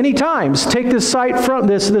many times, take this sight from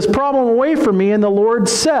this problem away from me, and the Lord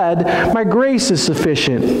said, my grace is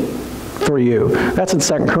sufficient for you. That's in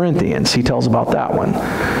 2 Corinthians. He tells about that one.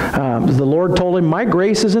 The Lord told him, my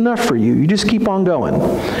grace is enough for you. You just keep on going.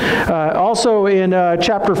 Also in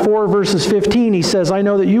chapter 4, verses 15, he says, I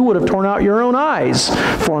know that you would have torn out your own eyes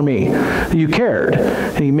for me. You cared.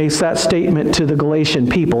 And he makes that statement to the Galatian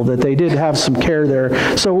people, that they did have some care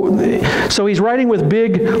there. So he's writing with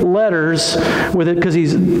big letters with it, because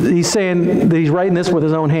he's saying that he's writing this with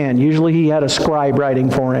his own hand. Usually he had a scribe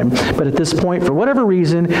writing for him. But at this point, for whatever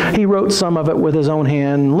reason, he wrote some of it with his own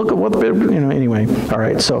hand. Look at what, anyway. All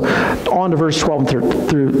right, so on to verse 12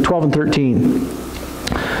 and 13.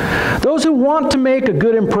 Those who want to make a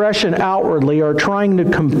good impression outwardly are trying to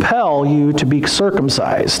compel you to be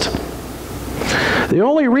circumcised. The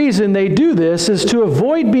only reason they do this is to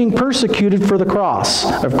avoid being persecuted for the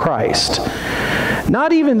cross of Christ.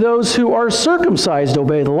 Not even those who are circumcised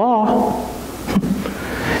obey the law.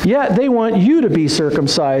 Yet they want you to be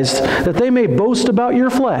circumcised, that they may boast about your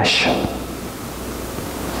flesh.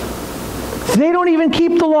 They don't even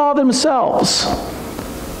keep the law themselves.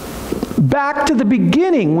 Back to the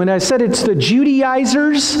beginning, when I said it's the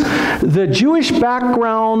Judaizers, the Jewish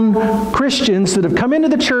background Christians that have come into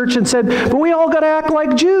the church and said, but we all got to act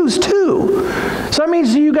like Jews too. So that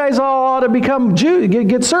means you guys all ought to become Jews,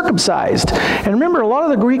 get circumcised. And remember, a lot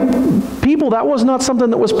of the Greek people, that was not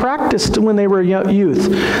something that was practiced when they were youth.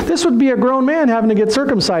 This would be a grown man having to get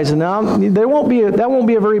circumcised. And now that won't be a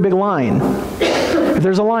very big line. If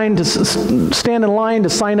there's a line to stand in line to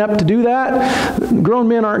sign up to do that, grown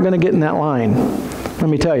men aren't going to get in that line. Let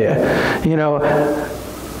me tell you.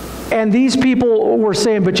 And these people were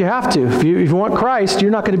saying, but you have to. If you want Christ, you're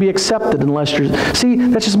not going to be accepted unless you're... See,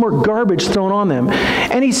 that's just more garbage thrown on them.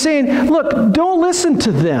 And he's saying, look, don't listen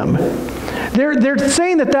to them. They're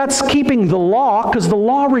saying that that's keeping the law, because the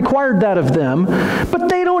law required that of them, but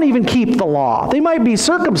they don't even keep the law. They might be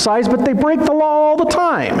circumcised, but they break the law all the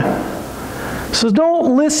time. So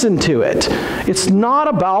don't listen to it. It's not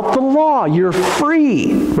about the law. You're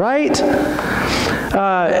free, right?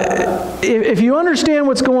 If you understand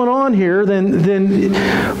what's going on here, then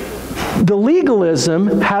the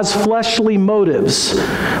legalism has fleshly motives.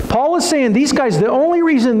 Paul is saying these guys, the only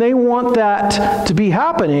reason they want that to be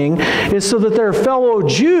happening is so that their fellow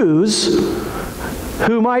Jews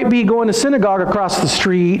who might be going to synagogue across the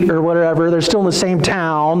street or whatever, they're still in the same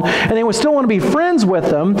town, and they would still want to be friends with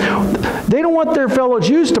them. They don't want their fellow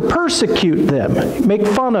Jews to persecute them, make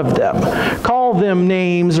fun of them, call them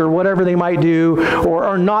names or whatever they might do,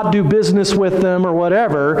 or not do business with them or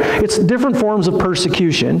whatever. It's different forms of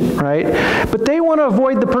persecution, right? But they want to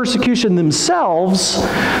avoid the persecution themselves,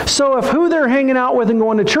 so if who they're hanging out with and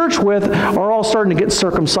going to church with are all starting to get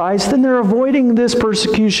circumcised, then they're avoiding this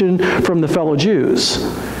persecution from the fellow Jews.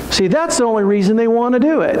 See, that's the only reason they want to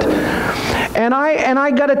do it. And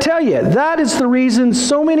I got to tell you, that is the reason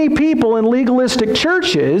so many people in legalistic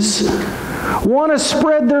churches want to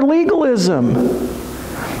spread their legalism.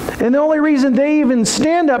 And the only reason they even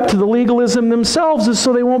stand up to the legalism themselves is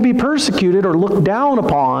so they won't be persecuted or looked down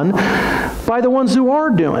upon by the ones who are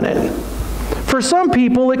doing it. For some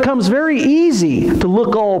people, it comes very easy to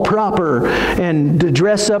look all proper and to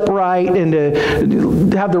dress up right and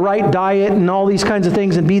to have the right diet and all these kinds of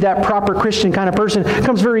things and be that proper Christian kind of person. It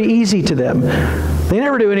comes very easy to them. They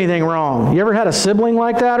never do anything wrong. You ever had a sibling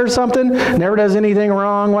like that or something? Never does anything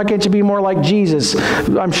wrong. Why can't you be more like Jesus?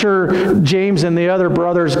 I'm sure James and the other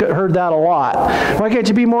brothers heard that a lot. Why can't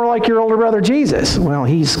you be more like your older brother Jesus? Well,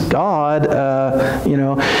 he's God,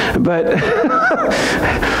 but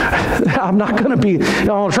I'm not going to be,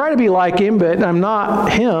 I'll try to be like him, but I'm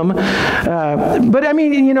not him. But I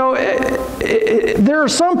mean, there are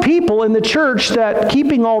some people in the church that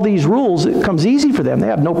keeping all these rules, it comes easy for them. They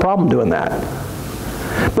have no problem doing that.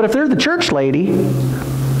 But if they're the church lady,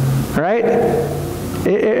 right?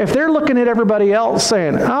 If they're looking at everybody else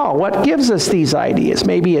saying, oh, what gives us these ideas?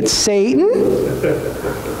 Maybe it's Satan?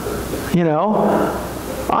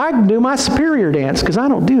 I can do my superior dance because I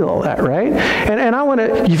don't do all that, right? And I want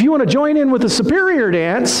to, if you want to join in with the superior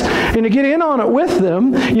dance and to get in on it with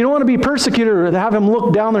them, you don't want to be persecuted or have them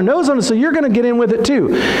look down their nose on it, so you're going to get in with it too.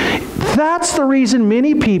 That's the reason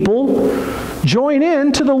many people join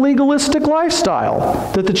in to the legalistic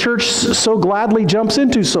lifestyle that the church so gladly jumps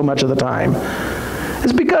into so much of the time.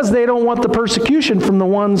 It's because they don't want the persecution from the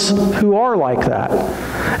ones who are like that.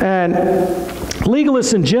 And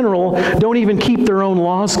legalists in general don't even keep their own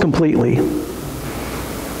laws completely.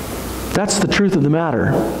 That's the truth of the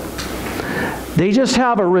matter. They just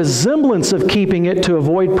have a resemblance of keeping it to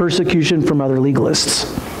avoid persecution from other legalists.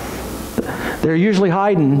 They're usually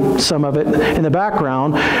hiding some of it in the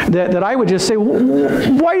background that I would just say,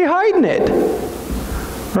 why are you hiding it?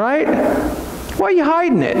 Right? Why are you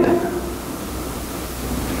hiding it?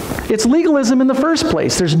 It's legalism in the first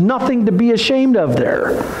place. There's nothing to be ashamed of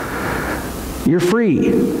there. You're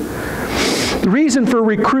free. The reason for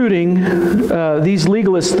recruiting these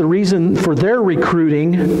legalists, the reason for their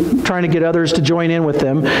recruiting, trying to get others to join in with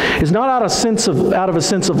them, is not out of a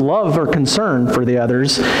sense of love or concern for the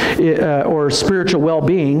others or spiritual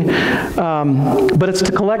well-being, but it's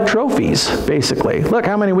to collect trophies, basically. Look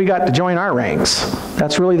how many we got to join our ranks.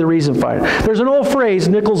 That's really the reason for it. There's an old phrase,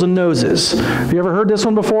 nickels and noses. Have you ever heard this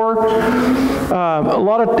one before?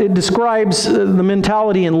 It describes the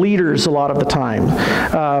mentality in leaders a lot of the time.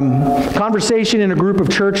 Conversation in a group of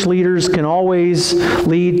church leaders can always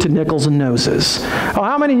lead to nickels and noses. Oh,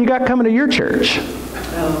 how many you got coming to your church?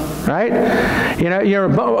 Right? You're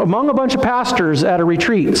among a bunch of pastors at a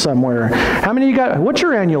retreat somewhere. How many you got? What's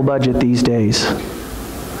your annual budget these days?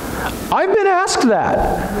 I've been asked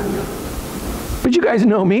that. But you guys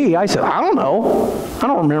know me. I said, I don't know. I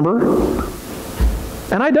don't remember.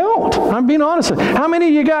 And I don't. I'm being honest. How many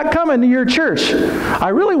of you got coming to your church? I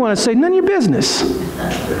really want to say, none of your business.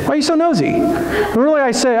 Why are you so nosy? Really,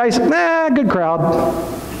 I say, nah, good crowd.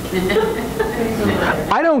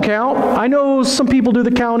 I don't count. I know some people do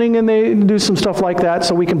the counting and they do some stuff like that,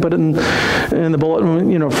 so we can put it in the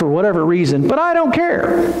bulletin, for whatever reason. But I don't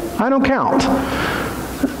care. I don't count.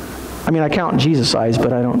 I mean, I count in Jesus' eyes,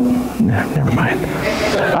 but I don't, never mind.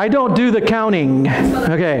 I don't do the counting.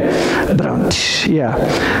 Okay.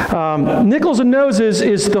 Nickels and noses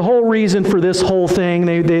is the whole reason for this whole thing.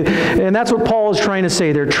 And that's what Paul is trying to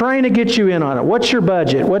say. They're trying to get you in on it. What's your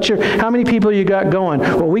budget? How many people you got going?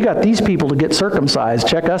 Well, we got these people to get circumcised.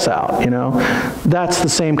 Check us out, That's the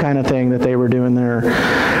same kind of thing that they were doing there.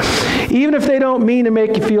 Even if they don't mean to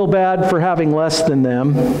make you feel bad for having less than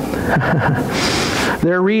them,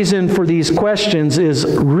 their reason for these questions is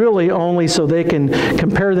really only so they can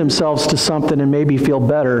compare themselves to something and maybe feel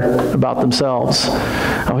better about themselves.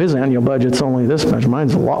 Oh, his annual budget's only this much.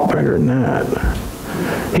 Mine's a lot bigger than that.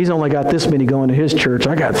 He's only got this many going to his church.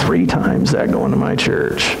 I got 3 times that going to my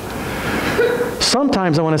church.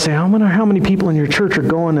 Sometimes I want to say, I wonder how many people in your church are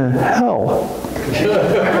going to hell.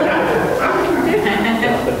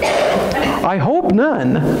 I hope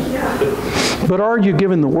none. But are you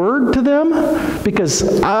giving the word to them? Because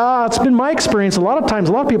it's been my experience, a lot of times,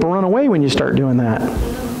 a lot of people run away when you start doing that.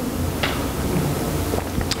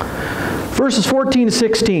 Verses 14 to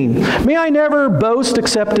 16. May I never boast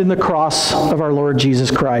except in the cross of our Lord Jesus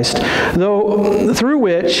Christ, through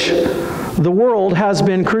which the world has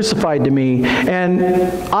been crucified to me, and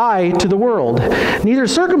I to the world. Neither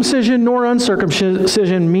circumcision nor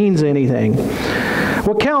uncircumcision means anything.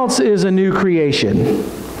 What counts is a new creation.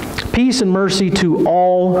 Peace and mercy to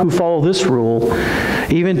all who follow this rule,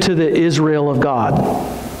 even to the Israel of God.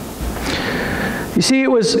 You see, it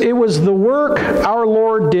was the work our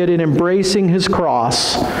Lord did in embracing his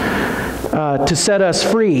cross to set us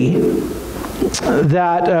free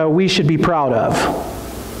that we should be proud of.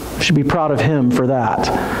 We should be proud of him for that.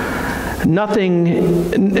 Nothing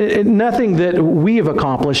that we have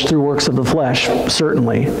accomplished through works of the flesh,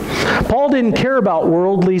 certainly. Paul didn't care about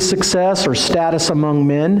worldly success or status among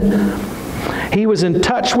men. He was in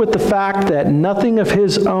touch with the fact that nothing of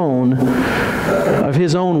his own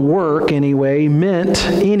work anyway, meant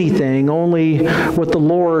anything, only what the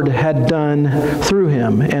Lord had done through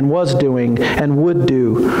him and was doing and would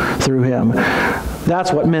do through him.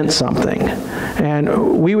 That's what meant something.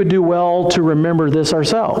 And we would do well to remember this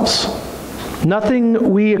ourselves.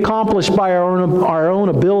 Nothing we accomplish by our own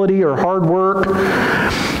ability or hard work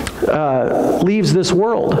leaves this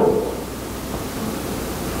world.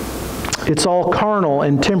 It's all carnal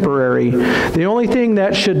and temporary. The only thing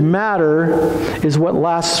that should matter is what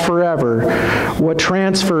lasts forever, what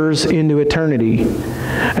transfers into eternity.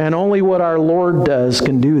 And only what our Lord does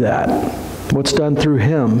can do that. What's done through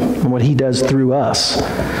him and what he does through us.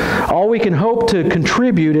 All we can hope to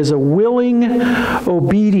contribute is a willing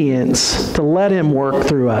obedience to let him work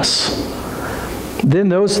through us. Then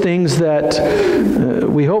those things that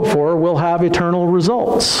we hope for will have eternal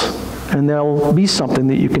results. And there'll be something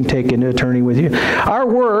that you can take into eternity with you. Our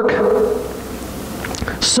work,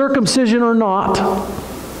 circumcision or not,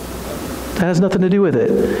 that has nothing to do with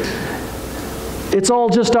it. It's all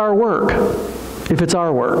just our work, if it's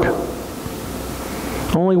our work.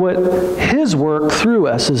 Only what his work through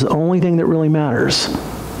us is the only thing that really matters.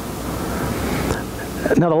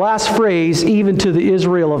 Now the last phrase, even to the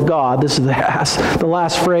Israel of God, this is the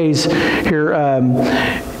last phrase here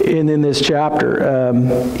in this chapter,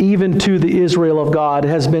 even to the Israel of God,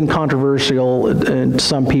 has been controversial in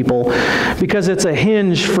some people because it's a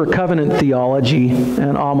hinge for covenant theology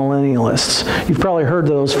and amillennialists. You've probably heard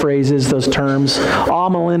those phrases, those terms.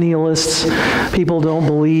 Amillennialists, people don't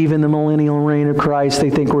believe in the millennial reign of Christ. They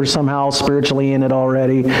think we're somehow spiritually in it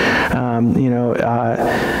already, and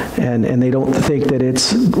they don't think that it's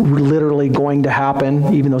literally going to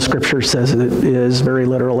happen, even though Scripture says it is very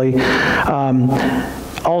literally.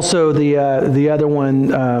 Also, the other one,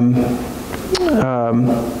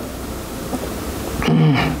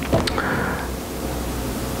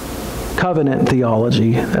 covenant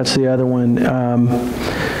theology. That's the other one.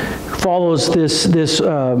 Follows this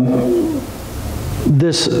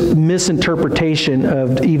misinterpretation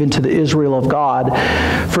of even to the Israel of God.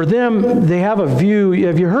 For them, they have a view.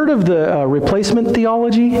 Have you heard of the replacement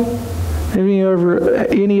theology? Any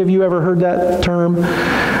of you ever heard that term?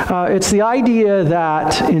 It's the idea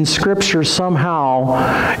that in Scripture somehow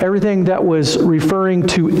everything that was referring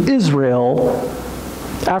to Israel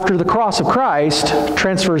after the cross of Christ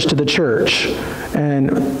transfers to the church, and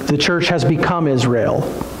the church has become Israel.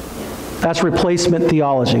 That's replacement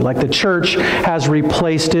theology, like the church has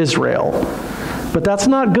replaced Israel. But that's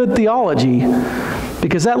not good theology,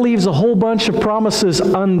 because that leaves a whole bunch of promises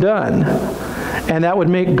undone. And that would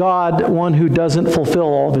make God one who doesn't fulfill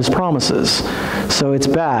all of his promises. So it's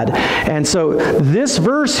bad. And so this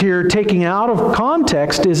verse here, taking out of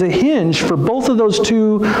context, is a hinge for both of those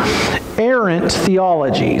two errant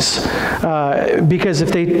theologies. Because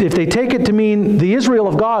if they take it to mean the Israel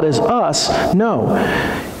of God is us, no.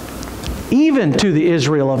 Even to the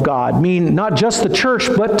Israel of God, mean not just the church,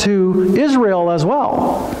 but to Israel as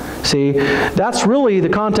well. See, that's really the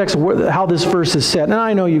context of how this verse is set. And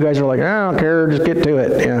I know you guys are like, I don't care, just get to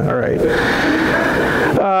it. Yeah, all right.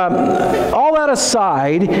 All that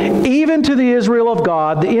aside, even to the Israel of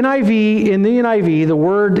God, in the NIV, the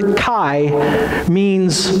word kai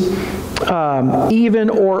means even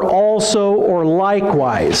or also or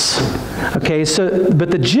likewise. Okay, so,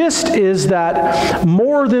 but the gist is that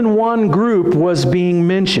more than one group was being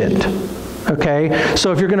mentioned. Okay,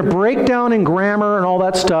 so if you're going to break down in grammar and all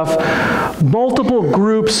that stuff, multiple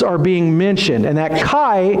groups are being mentioned, and that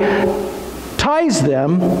kai ties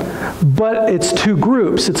them, but it's two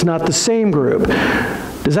groups. It's not the same group.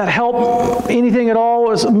 Does that help anything at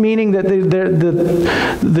all? Meaning that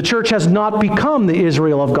the church has not become the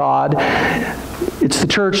Israel of God. It's the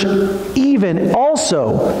church, even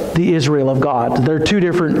also the Israel of God. They're two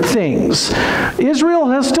different things. Israel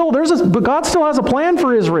has still, but God still has a plan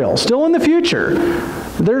for Israel, still in the future.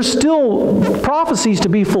 There's still prophecies to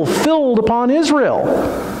be fulfilled upon Israel.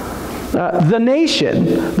 The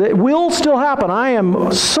nation, that will still happen. I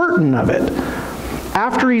am certain of it.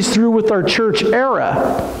 After he's through with our church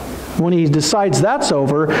era, when he decides that's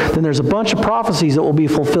over, then there's a bunch of prophecies that will be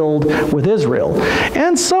fulfilled with Israel.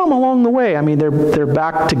 And some along the way. I mean, they're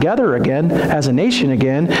back together again, as a nation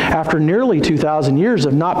again, after nearly 2,000 years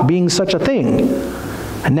of not being such a thing.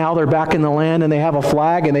 And now they're back in the land, and they have a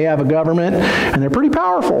flag, and they have a government, and they're pretty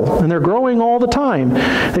powerful, and they're growing all the time.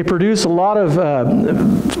 They produce a lot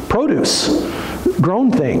of produce,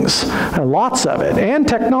 grown things, lots of it, and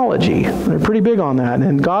technology. They're pretty big on that,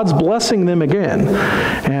 and God's blessing them again.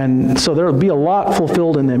 And so there will be a lot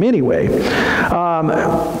fulfilled in them anyway.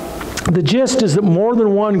 The gist is that more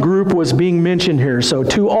than one group was being mentioned here. So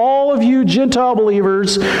to all of you Gentile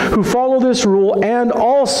believers who follow this rule, and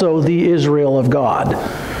also the Israel of God.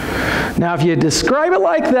 Now, if you describe it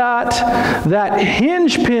like that, that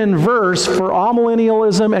hinge pin verse for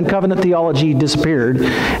amillennialism and covenant theology disappeared,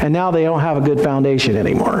 and now they don't have a good foundation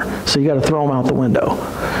anymore. So you got to throw them out the window.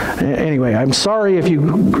 Anyway, I'm sorry if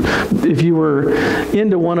you were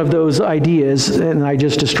into one of those ideas and I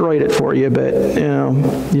just destroyed it for you, but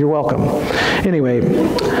you're welcome. Anyway,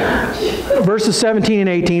 verses 17 and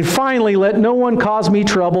 18. Finally, let no one cause me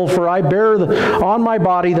trouble, for I bear on my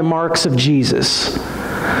body the marks of Jesus.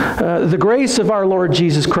 The grace of our Lord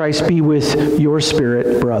Jesus Christ be with your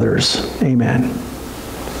spirit, brothers. Amen.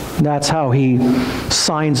 That's how he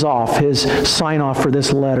signs off, his sign-off for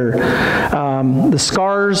this letter. The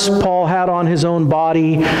scars Paul had on his own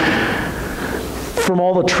body from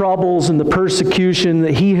all the troubles and the persecution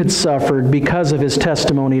that he had suffered because of his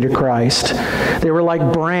testimony to Christ. They were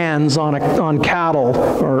like brands on cattle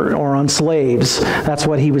or on slaves. That's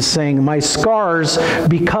what he was saying. My scars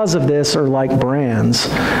because of this are like brands.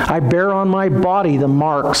 I bear on my body the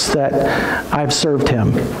marks that I've served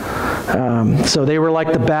him. So they were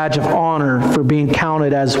like the badge of honor for being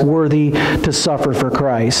counted as worthy to suffer for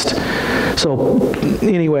Christ. So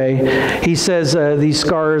anyway, he says these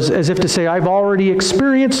scars as if to say, I've already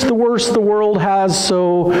experienced the worst the world has,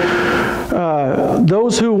 so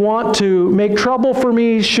those who want to make trouble for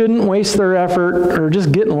me shouldn't waste their effort or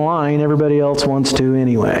just get in line. Everybody else wants to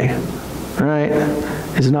anyway. Right?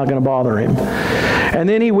 It's not going to bother him. And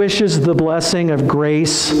then he wishes the blessing of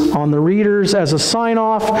grace on the readers as a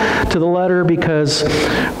sign-off to the letter, because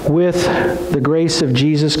with the grace of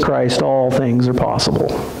Jesus Christ, all things are possible.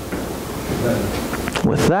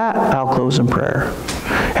 With that, I'll close in prayer.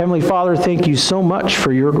 Heavenly Father, thank you so much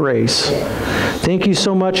for your grace. Thank you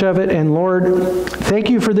so much of it. And Lord, thank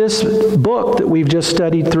you for this book that we've just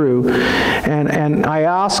studied through. And I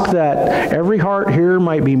ask that every heart here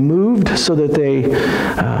might be moved so that they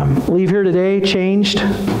leave here today changed,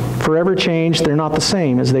 forever changed. They're not the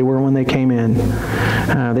same as they were when they came in.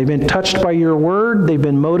 They've been touched by your word. They've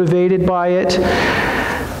been motivated by it.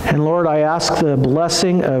 And Lord, I ask the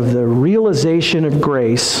blessing of the realization of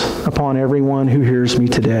grace upon everyone who hears me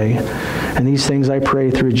today. And these things I pray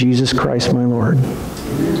through Jesus Christ, my Lord.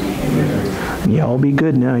 Y'all be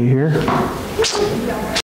good now, you hear?